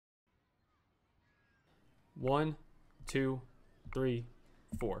1, 2, 3,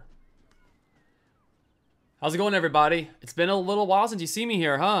 4. How's it going, everybody? It's been a little while since you see me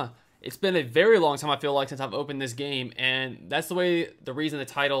here, huh? It's been a very long time, I feel like, since I've opened this game, and that's the reason the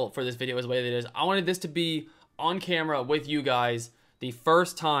title for this video is the way it is. I wanted this to be on camera with you guys the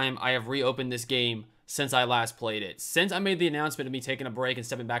first time I have reopened this game since I last played it. Since I made the announcement of me taking a break and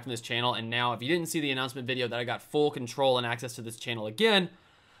stepping back from this channel, and now if you didn't see the announcement video that I got full control and access to this channel again,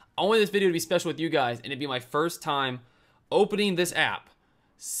 I wanted this video to be special with you guys, and it'd be my first time opening this app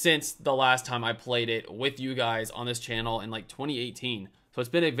since the last time I played it with you guys on this channel in like 2018. So it's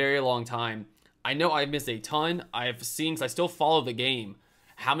been a very long time. I know I've missed a ton. I've seen, because I still follow the game,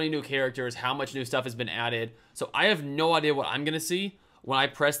 how many new characters, how much new stuff has been added. So I have no idea what I'm going to see when I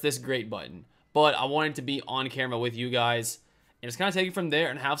press this great button. But I wanted to be on camera with you guys and just kind of take it from there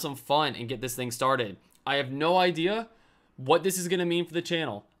and have some fun and get this thing started. I have no idea what this is going to mean for the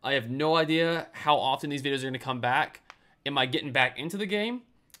channel. I have no idea how often these videos are going to come back. Am I getting back into the game?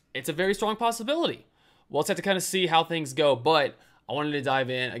 It's a very strong possibility. We'll just have to kind of see how things go, but I wanted to dive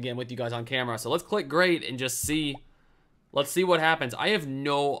in again with you guys on camera. So let's click great and just see. Let's see what happens. I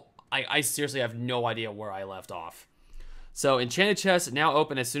seriously have no idea where I left off. So enchanted chests now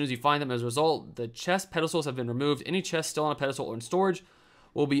open as soon as you find them. As a result, the chest pedestals have been removed. Any chest still on a pedestal or in storage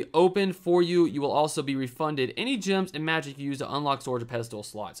will be opened for you. You will also be refunded any gems and magic you use to unlock storage or pedestal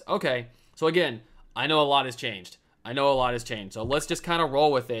slots. Okay, so again, I know a lot has changed. So let's just kind of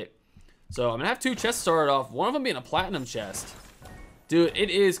roll with it. So I'm gonna have two chests started off. One of them being a platinum chest. Dude, it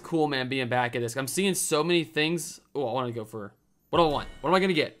is cool, man, being back at this. I'm seeing so many things. Oh, I want to go for, what do I want? What am I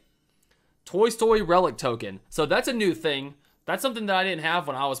gonna get? Toy Story relic token. So that's a new thing. That's something that I didn't have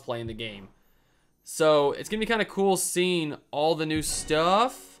when I was playing the game. So it's gonna be kind of cool seeing all the new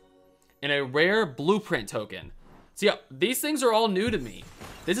stuff and a rare blueprint token. So yeah, these things are all new to me.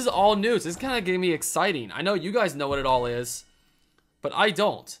 This is all new, so this is kind of getting me exciting. I know you guys know what it all is, but I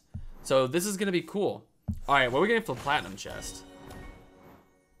don't. So this is gonna be cool. All right, what are we getting for the platinum chest?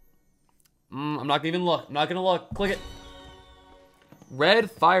 I'm not gonna even look. I'm not gonna look. Click it. Red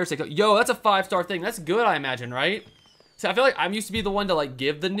fire stick. Yo, that's a 5-star thing. That's good, I imagine, right? So I feel like I'm used to be the one to like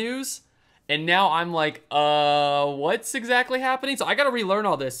give the news, and now I'm like, what's exactly happening? So I gotta relearn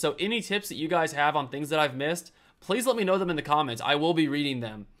all this. So any tips that you guys have on things that I've missed, please let me know them in the comments. I will be reading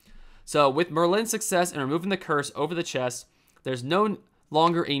them. So with Merlin's success in removing the curse over the chest, there's no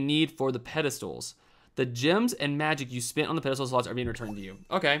longer a need for the pedestals. The gems and magic you spent on the pedestal slots are being returned to you.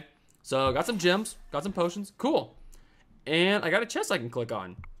 Okay, so got some gems, got some potions, cool. And I got a chest I can click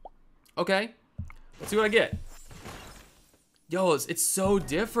on. Okay, let's see what I get. Yo, it's so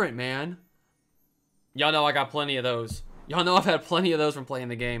different, man. Y'all know I got plenty of those. Y'all know I've had plenty of those from playing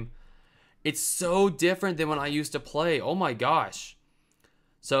the game. It's so different than when I used to play. Oh my gosh.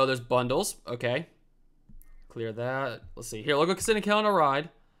 So there's bundles. Okay. Clear that. Let's see. Here, look, sit and count a ride.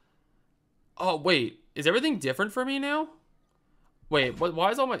 Oh, wait. Is everything different for me now? Wait, what?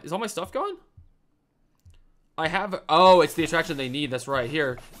 Why is all my stuff gone? I have... Oh, it's the attraction they need. That's right.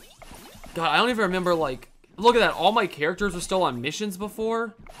 Here. God, I don't even remember, like... Look at that. All my characters were still on missions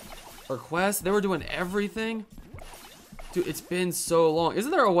before. Or quests. They were doing everything. Dude, it's been so long.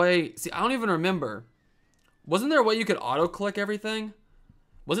 Isn't there a way... See, I don't even remember. Wasn't there a way you could auto-collect everything?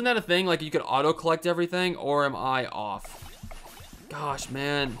 Wasn't that a thing? Like, you could auto-collect everything? Or am I off? Gosh,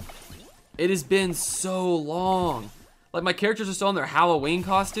 man. It has been so long. Like, my characters are still in their Halloween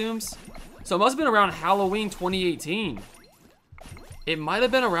costumes. So it must have been around Halloween 2018. It might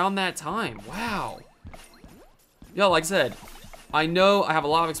have been around that time. Wow. Yo, like I said, I know I have a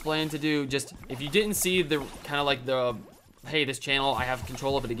lot of explaining to do. Just, if you didn't see the kind of like the... Hey, this channel, I have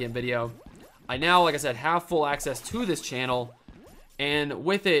control of it again video. I now, like I said, have full access to this channel. And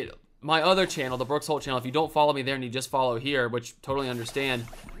with it, my other channel, the Brooks Holt channel, if you don't follow me there and you just follow here, which totally understand,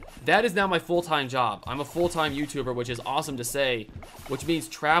 that is now my full-time job. I'm a full-time YouTuber, which is awesome to say, which means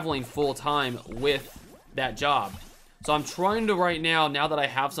traveling full-time with that job. So I'm trying to right now that I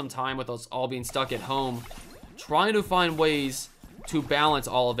have some time with us all being stuck at home, trying to find ways to balance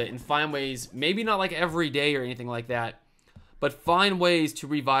all of it and find ways, maybe not like every day or anything like that, but find ways to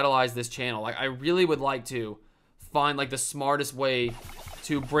revitalize this channel. Like, I really would like to find like the smartest way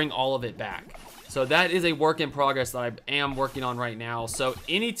to bring all of it back. So that is a work in progress that I am working on right now. So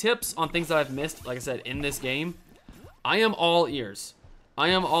any tips on things that I've missed, like I said, in this game, I am all ears. I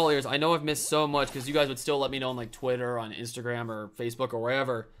am all ears. I know I've missed so much because you guys would still let me know on like Twitter, on Instagram, or Facebook, or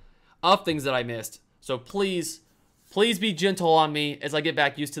wherever, of things that I missed. So please be gentle on me as I get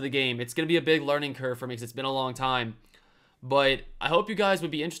back used to the game. It's going to be a big learning curve for me because it's been a long time. But I hope you guys would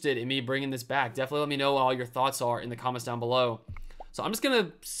be interested in me bringing this back. Definitely let me know what all your thoughts are in the comments down below. So I'm just going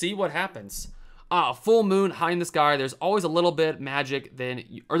to see what happens. Full moon high in the sky. There's always a little bit magic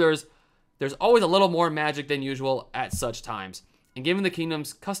there's always a little more magic than usual at such times. And given the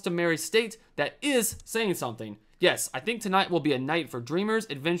kingdom's customary state, that is saying something. Yes, I think tonight will be a night for dreamers,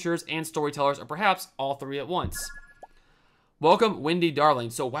 adventurers, and storytellers, or perhaps all three at once. Welcome, Wendy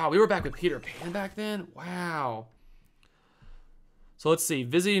Darling. So, wow, we were back with Peter Pan back then? Wow. So, let's see.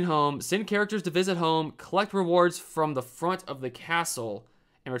 Visiting home. Send characters to visit home. Collect rewards from the front of the castle.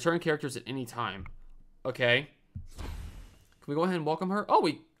 And return characters at any time. Okay. Can we go ahead and welcome her? Oh,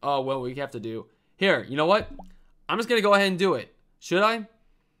 well, we have to do. Here, you know what? I'm just going to go ahead and do it. Should I?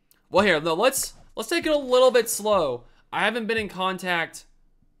 Well, here, no, let's take it a little bit slow. I haven't been in contact.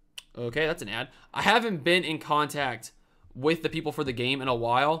 Okay, that's an ad. I haven't been in contact with the people for the game in a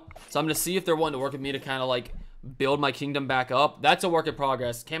while. So I'm going to see if they're wanting to work with me to kind of like build my kingdom back up. That's a work in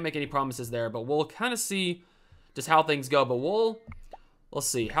progress. Can't make any promises there, but we'll kind of see just how things go. But let's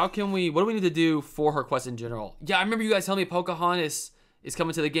see. What do we need to do for her quest in general? Yeah, I remember you guys telling me Pocahontas is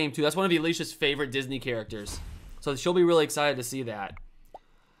coming to the game too. That's one of Alicia's favorite Disney characters. So she'll be really excited to see that.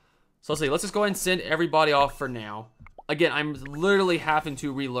 So let's see. Let's just go ahead and send everybody off for now. Again, I'm literally having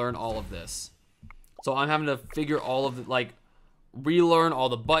to relearn all of this. So I'm having to figure all of the, like, relearn all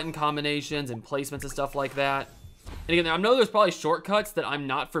the button combinations and placements and stuff like that. And again, I know there's probably shortcuts that I'm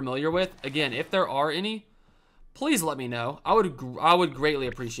not familiar with. Again, if there are any, please let me know. I would greatly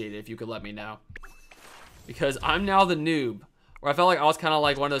appreciate it if you could let me know. Because I'm now the noob. Where I felt like I was kind of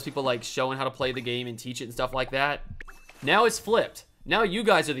like one of those people like showing how to play the game and teach it and stuff like that. Now it's flipped. Now you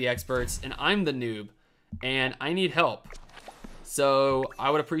guys are the experts and I'm the noob. And I need help. So I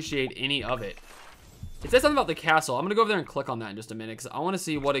would appreciate any of it. It says something about the castle. I'm going to go over there and click on that in just a minute. Because I want to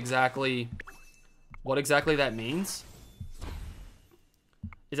see what exactly that means.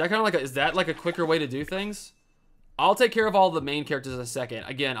 Is that kind of like is that like a quicker way to do things? I'll take care of all the main characters in a second.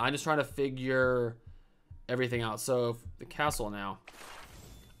 Again, I'm just trying to figure everything out. So the castle now.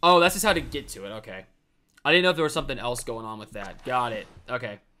 Oh, that's just how to get to it. Okay. I didn't know if there was something else going on with that. Got it.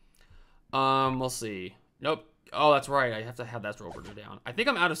 Okay. We'll see. Nope. Oh, that's right. I have to have that rover down. I think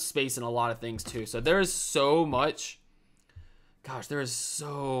I'm out of space in a lot of things too. So there is so much. Gosh, there is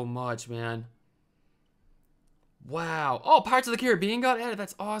so much, man. Wow. Oh, Pirates of the Caribbean got added.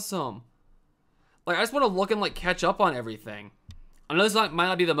 That's awesome. Like, I just want to look and like catch up on everything. I know this might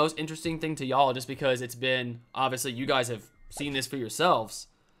not be the most interesting thing to y'all just because it's been, obviously, you guys have seen this for yourselves.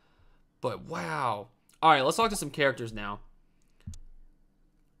 But, wow. All right, let's talk to some characters now.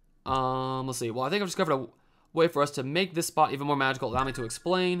 Let's see. Well, I think I've discovered a way for us to make this spot even more magical. Allow me to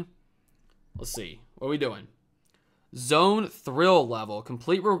explain. Let's see. What are we doing? Zone Thrill level.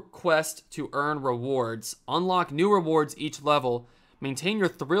 Complete request to earn rewards. Unlock new rewards each level. Maintain your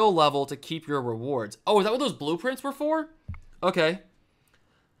thrill level to keep your rewards. Oh, is that what those blueprints were for? Okay.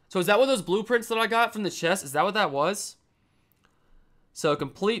 So is that what those blueprints that I got from the chest? Is that what that was? So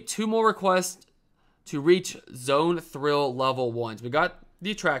complete 2 more requests to reach Zone Thrill level 1. So we got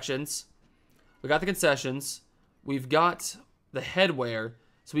the attractions. We got the concessions. We've got the headwear.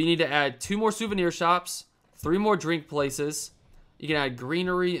 So we need to add 2 more souvenir shops. 3 more drink places. You can add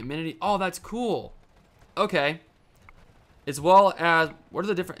greenery, amenity. Oh, that's cool. Okay. As well as, what are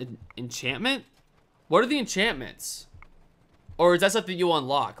the different, enchantment? What are the enchantments? Or is that something you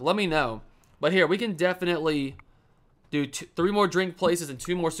unlock? Let me know. But here, we can definitely do 3 more drink places and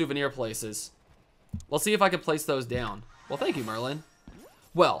 2 more souvenir places. Let's see if I can place those down. Well, thank you, Merlin.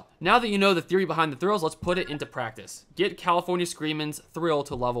 Well, now that you know the theory behind the thrills, let's put it into practice. Get California Screamin's thrill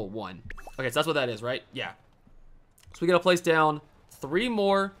to level 1. Okay, so that's what that is, right? Yeah. So we gotta place down 3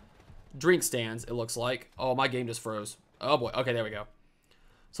 more drink stands, it looks like. Oh, my game just froze. Oh boy, okay, there we go.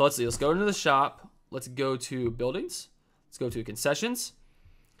 So let's see, let's go into the shop. Let's go to buildings. Let's go to concessions.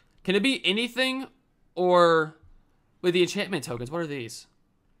 Can it be anything or with the enchantment tokens? What are these?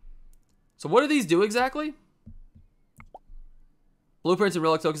 So what do these do exactly? Blueprints and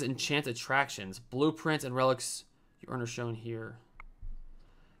relic tokens enchant attractions. Blueprints and relics you earn are shown here.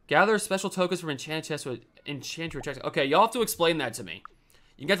 Gather special tokens from enchanted chests with enchant your attractions. Okay, y'all have to explain that to me.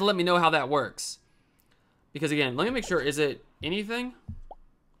 You got to let me know how that works. Because again, let me make sure, is it anything?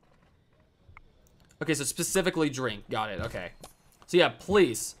 Okay, so specifically drink. Got it, okay. So yeah,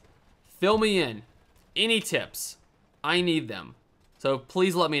 please, fill me in. Any tips, I need them. So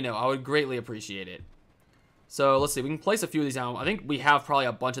please let me know. I would greatly appreciate it. So let's see, we can place a few of these down. I think we have probably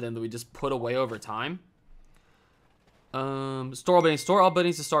a bunch of them that we just put away over time. Store all buildings. Store all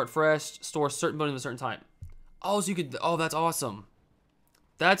buildings to start fresh. Store certain buildings at a certain time. Oh, so you could, oh, that's awesome.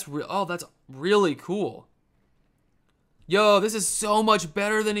 That's really cool. Yo, this is so much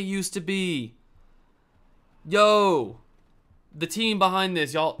better than it used to be. Yo, the team behind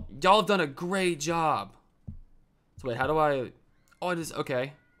this, y'all Y'all have done a great job. So wait, how do I... Oh, it is...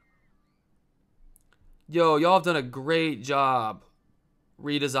 Okay. Yo, y'all have done a great job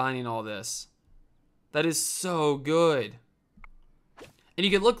redesigning all this. That is so good. And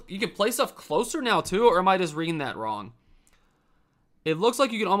you can play stuff closer now too, or am I just reading that wrong? It looks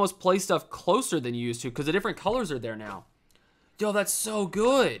like you can almost play stuff closer than you used to because the different colors are there now. Yo, that's so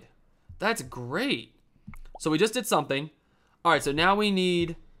good. That's great. So we just did something. All right, so now we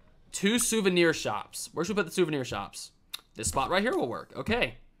need 2 souvenir shops. Where should we put the souvenir shops? This spot right here will work.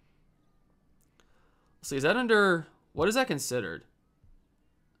 Okay. Let's see, is that under... What is that considered?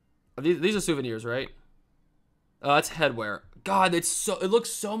 These are souvenirs, right? That's headwear. God, it looks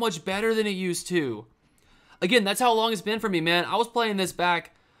so much better than it used to. Again, that's how long it's been for me, man. I was playing this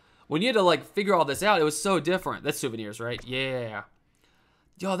back when you had to, like, figure all this out. It was so different. That's souvenirs, right? Yeah.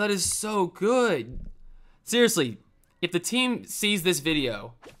 Yo, that is so good. Seriously, if the team sees this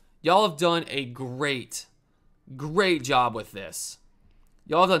video, y'all have done a great job with this.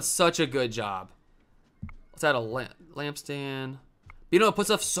 Y'all have done such a good job. Let's add a lampstand. You know, it puts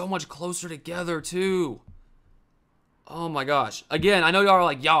stuff so much closer together, too. Oh, my gosh. Again, I know y'all are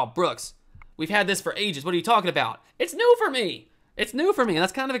like, y'all, Brooks, we've had this for ages. What are you talking about? It's new for me. It's new for me, and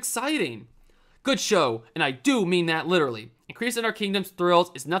that's kind of exciting. Good show, and I do mean that literally. Increasing our kingdom's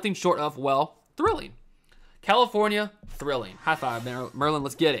thrills is nothing short of, well, thrilling. California, thrilling. High five, Merlin,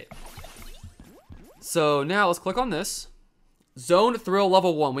 let's get it. So now let's click on this. Zone Thrill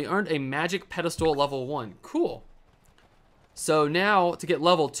level 1. We earned a magic pedestal level 1. Cool. So now to get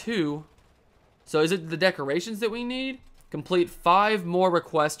level 2, so is it the decorations that we need? Complete 5 more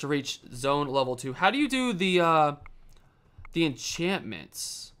requests to reach zone level 2. How do you do the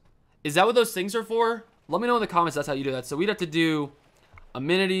enchantments? Is that what those things are for? Let me know in the comments that's how you do that. So we'd have to do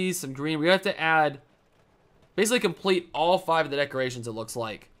amenities, some green. We have to add, basically complete all 5 of the decorations, it looks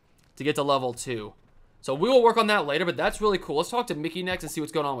like, to get to level 2. So we will work on that later, but that's really cool. Let's talk to Mickey next and see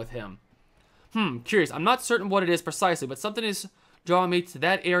what's going on with him. Curious. I'm not certain what it is precisely, but something is drawing me to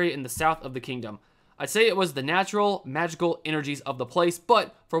that area in the south of the kingdom. I'd say it was the natural, magical energies of the place,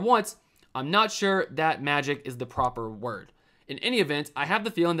 but for once, I'm not sure that magic is the proper word. In any event, I have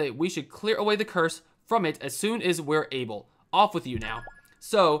the feeling that we should clear away the curse from it as soon as we're able. Off with you now.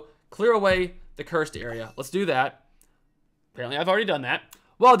 So, clear away the cursed area. Let's do that. Apparently, I've already done that.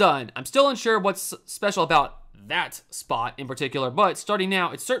 Well done. I'm still unsure what's special about that spot in particular, but starting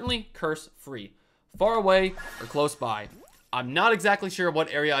now, it's certainly curse-free. Far away or close by. I'm not exactly sure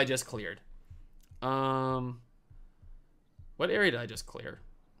what area I just cleared. What area did I just clear?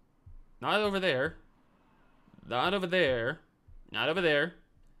 Not over there. Not over there. Not over there.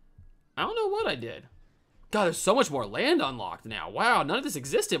 I don't know what I did. God, there's so much more land unlocked now. Wow, none of this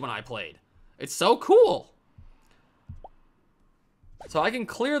existed when I played. It's so cool. So I can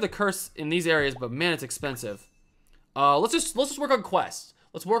clear the curse in these areas, but man, it's expensive. Let's just work on quests.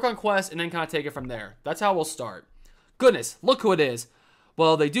 Let's work on quests and then kind of take it from there. That's how we'll start. Goodness, look who it is.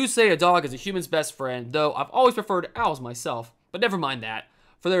 Well, they do say a dog is a human's best friend, though I've always preferred owls myself. But never mind that,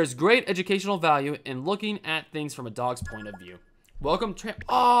 for there is great educational value in looking at things from a dog's point of view. Welcome, Tramp.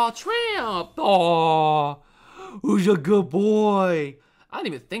 Aw, Tramp. Aw, who's a good boy? I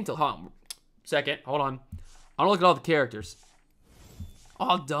didn't even think to... Second, hold on. I want to look at all the characters.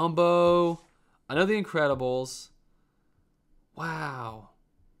 Aw, Dumbo. I know the Incredibles. Wow.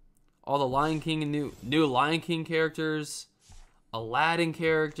 All the Lion King and new Lion King characters. Aladdin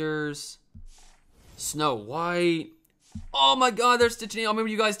characters. Snow White. Oh my god, they're stitching. I remember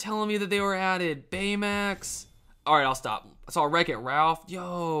you guys telling me that they were added. Baymax. Alright, I'll stop. I saw Wreck-It Ralph.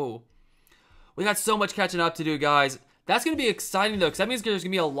 Yo. We got so much catching up to do, guys. That's going to be exciting, though, because that means there's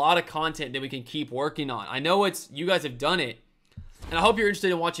going to be a lot of content that we can keep working on. I know you guys have done it, and I hope you're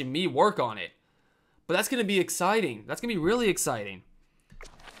interested in watching me work on it. But that's going to be exciting. That's going to be really exciting.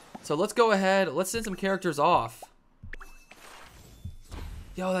 So let's go ahead. Let's send some characters off.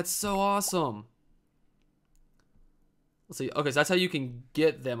 Yo, that's so awesome. Let's see. Okay, so that's how you can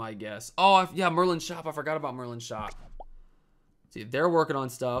get them, I guess. Oh, yeah, Merlin's shop. I forgot about Merlin's shop. See, they're working on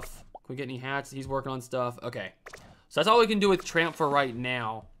stuff. Can we get any hats? He's working on stuff. Okay. So that's all we can do with Tramp for right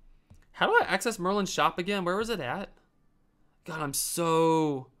now. How do I access Merlin's shop again? Where was it at? God, I'm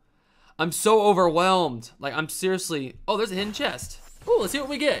so overwhelmed. Like, I'm seriously... Oh, there's a hidden chest. Ooh, let's see what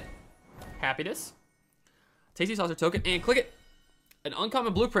we get. Happiness. Tasty saucer token. And click it. An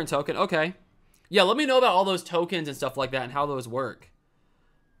uncommon blueprint token. Okay. Yeah, let me know about all those tokens and stuff like that and how those work.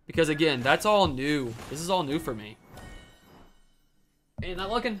 Because, again, that's all new. This is all new for me. And not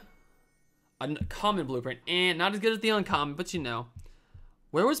looking... A common blueprint. And not as good as the uncommon, but you know.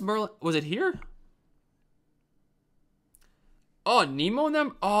 Where was Merlin? Was it here? Oh, Nemo and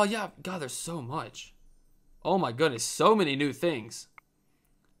them? Oh, yeah. God, there's so much. Oh, my goodness. So many new things.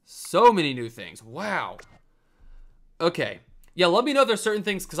 So many new things. Wow. Okay. Yeah, let me know if there's certain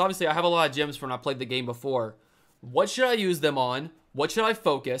things, because obviously I have a lot of gems from when I played the game before. What should I use them on? What should I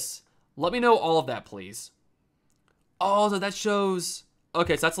focus? Let me know all of that, please. Oh, so that shows...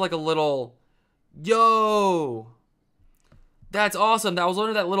 Okay, so that's like a little... Yo! That's awesome. That was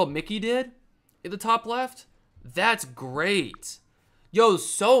one that little Mickey did in the top left. That's great. Yo,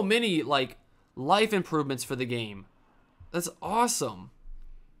 so many, like, life improvements for the game. That's awesome.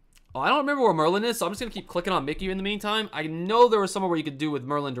 Oh, I don't remember where Merlin is, so I'm just going to keep clicking on Mickey in the meantime. I know there was somewhere where you could do with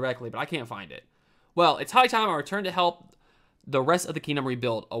Merlin directly, but I can't find it. Well, it's high time I return to help the rest of the kingdom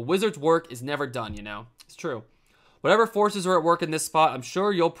rebuild. A wizard's work is never done, you know. It's true. Whatever forces are at work in this spot, I'm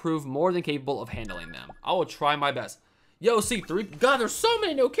sure you'll prove more than capable of handling them. I will try my best. Yo, C3. God, there's so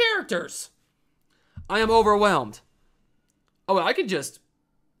many new characters. I am overwhelmed. Oh, I'm just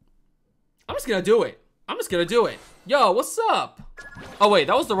going to do it. I'm just going to do it. Yo, what's up? Oh, wait,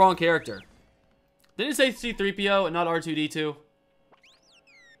 that was the wrong character. Didn't it say C3PO and not R2-D2?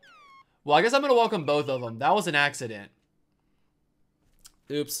 Well, I guess I'm going to welcome both of them. That was an accident.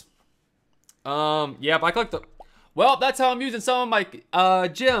 Oops. Yeah, but I clicked the... Well, that's how I'm using some of my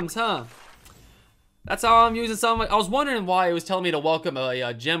gems, huh? That's how I'm using some of my... I was wondering why it was telling me to welcome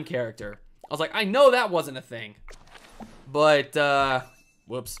a gem character. I was like, I know that wasn't a thing. But,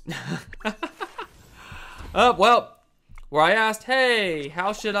 whoops. Well, where I asked, hey,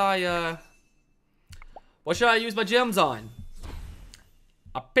 how should I, what should I use my gems on?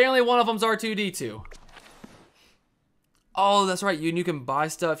 Apparently one of them's R2-D2. Oh, that's right. You can buy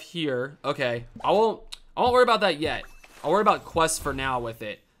stuff here. Okay. I won't worry about that yet. I'll worry about quests for now with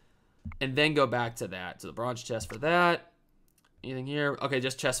it. And then go back to that. To the bronze chest for that. Anything here? Okay,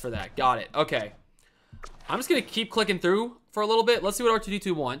 just chest for that. Got it. Okay. I'm just going to keep clicking through for a little bit. Let's see what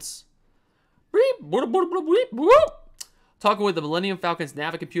R2-D2 wants. Talking with the Millennium Falcon's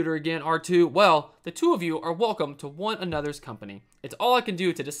Navicomputer again, R2. Well, the two of you are welcome to one another's company. It's all I can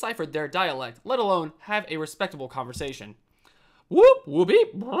do to decipher their dialect, let alone have a respectable conversation. Whoop, whoopee.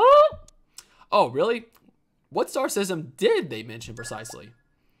 Oh, really? What star system did they mention precisely?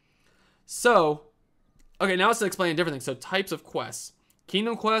 So, okay, now it's explaining different things. So, types of quests.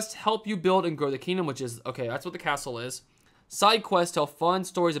 Kingdom quests help you build and grow the kingdom, which is, okay, that's what the castle is. Side quests tell fun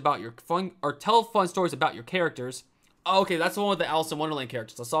stories about your characters. Oh, okay, that's the one with the Alice in Wonderland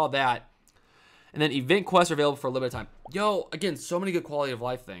characters. I saw that. And then event quests are available for a limited time. Yo, again, so many good quality of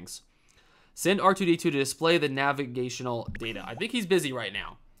life things. Send R2-D2 to display the navigational data. I think he's busy right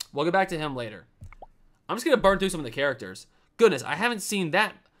now. We'll get back to him later. I'm just going to burn through some of the characters. Goodness, I haven't seen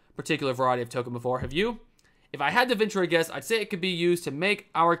that particular variety of token before. Have you? If I had to venture a guess, I'd say it could be used to make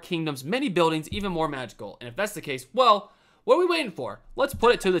our kingdom's many buildings even more magical. And if that's the case, well, what are we waiting for? Let's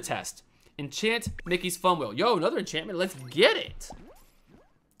put it to the test. Enchant Mickey's Fun Wheel. Yo, another enchantment. Let's get it.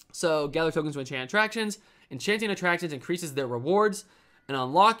 So, gather tokens to enchant attractions. Enchanting attractions increases their rewards and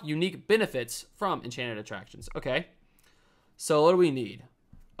unlock unique benefits from enchanted attractions. Okay. So, what do we need?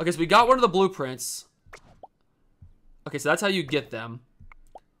 Okay, so we got one of the blueprints. Okay, so that's how you get them.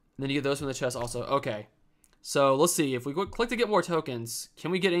 And then you get those from the chest also. Okay. So, let's see. If we click to get more tokens,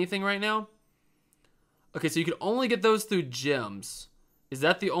 can we get anything right now? Okay, so you can only get those through gems. Is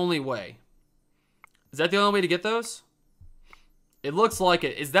that the only way? Is that the only way to get those? It looks like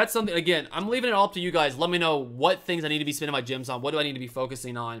it. Is that something... Again, I'm leaving it all up to you guys. Let me know what things I need to be spending my gems on. What do I need to be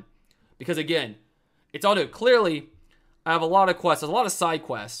focusing on? Because, again, it's all new. Clearly, I have a lot of quests. There's a lot of side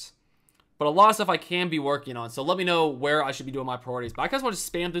quests. But a lot of stuff I can be working on. So let me know where I should be doing my priorities. But I guess want to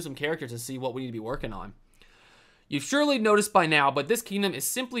spam through some characters to see what we need to be working on. You've surely noticed by now, but this kingdom is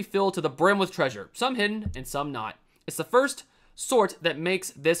simply filled to the brim with treasure. Some hidden and some not. It's the first sort that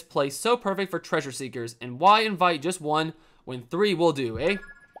makes this place so perfect for treasure seekers. And why invite just one when 3 will do, eh?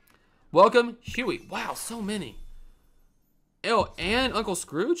 Welcome, Huey. Wow, so many. Oh, and Uncle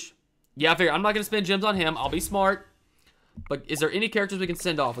Scrooge? Yeah, I figure I'm not going to spend gems on him. I'll be smart. But is there any characters we can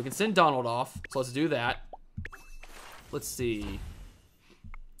send off? We can send Donald off. So let's do that. Let's see.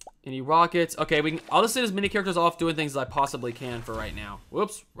 Any rockets? Okay, I'll just send as many characters off doing things as I possibly can for right now.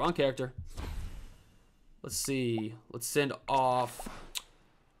 Whoops, wrong character. Let's see. Let's send off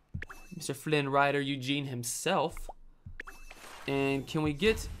Mr. Flynn Rider Eugene himself. And can we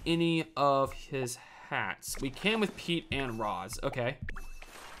get any of his hats? We can with Pete and Roz. Okay.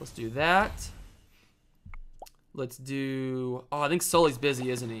 Let's do that. Let's do... Oh, I think Sully's busy,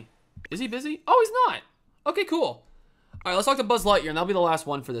 isn't he? Is he busy? Oh, he's not. Okay, cool. All right, let's talk to Buzz Lightyear, and that'll be the last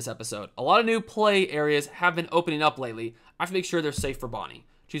one for this episode. A lot of new play areas have been opening up lately. I have to make sure they're safe for Bonnie.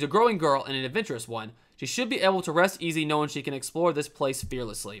 She's a growing girl and an adventurous one. She should be able to rest easy knowing she can explore this place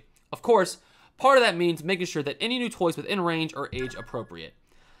fearlessly. Of course, part of that means making sure that any new toys within range are age appropriate.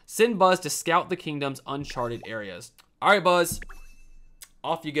 Send Buzz to scout the kingdom's uncharted areas. Alright, Buzz.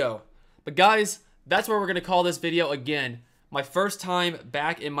 Off you go. But guys, that's where we're going to call this video again. My first time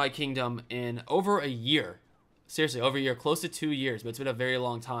back in my kingdom in over a year. Seriously, over a year. Close to 2 years, but it's been a very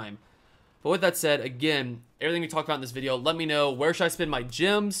long time. But with that said, again, everything we talked about in this video, let me know, where should I spend my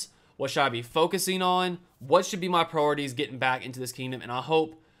gems? What should I be focusing on? What should be my priorities getting back into this kingdom? And I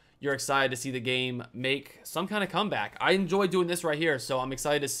hope you're excited to see the game make some kind of comeback. I enjoy doing this right here, so I'm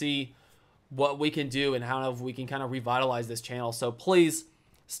excited to see what we can do and how we can kind of revitalize this channel. So please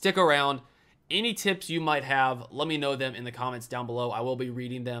stick around. Any tips you might have, let me know them in the comments down below. I will be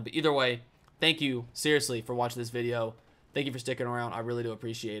reading them. But either way, thank you seriously for watching this video. Thank you for sticking around. I really do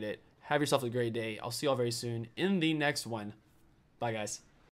appreciate it. Have yourself a great day. I'll see y'all very soon in the next one. Bye, guys.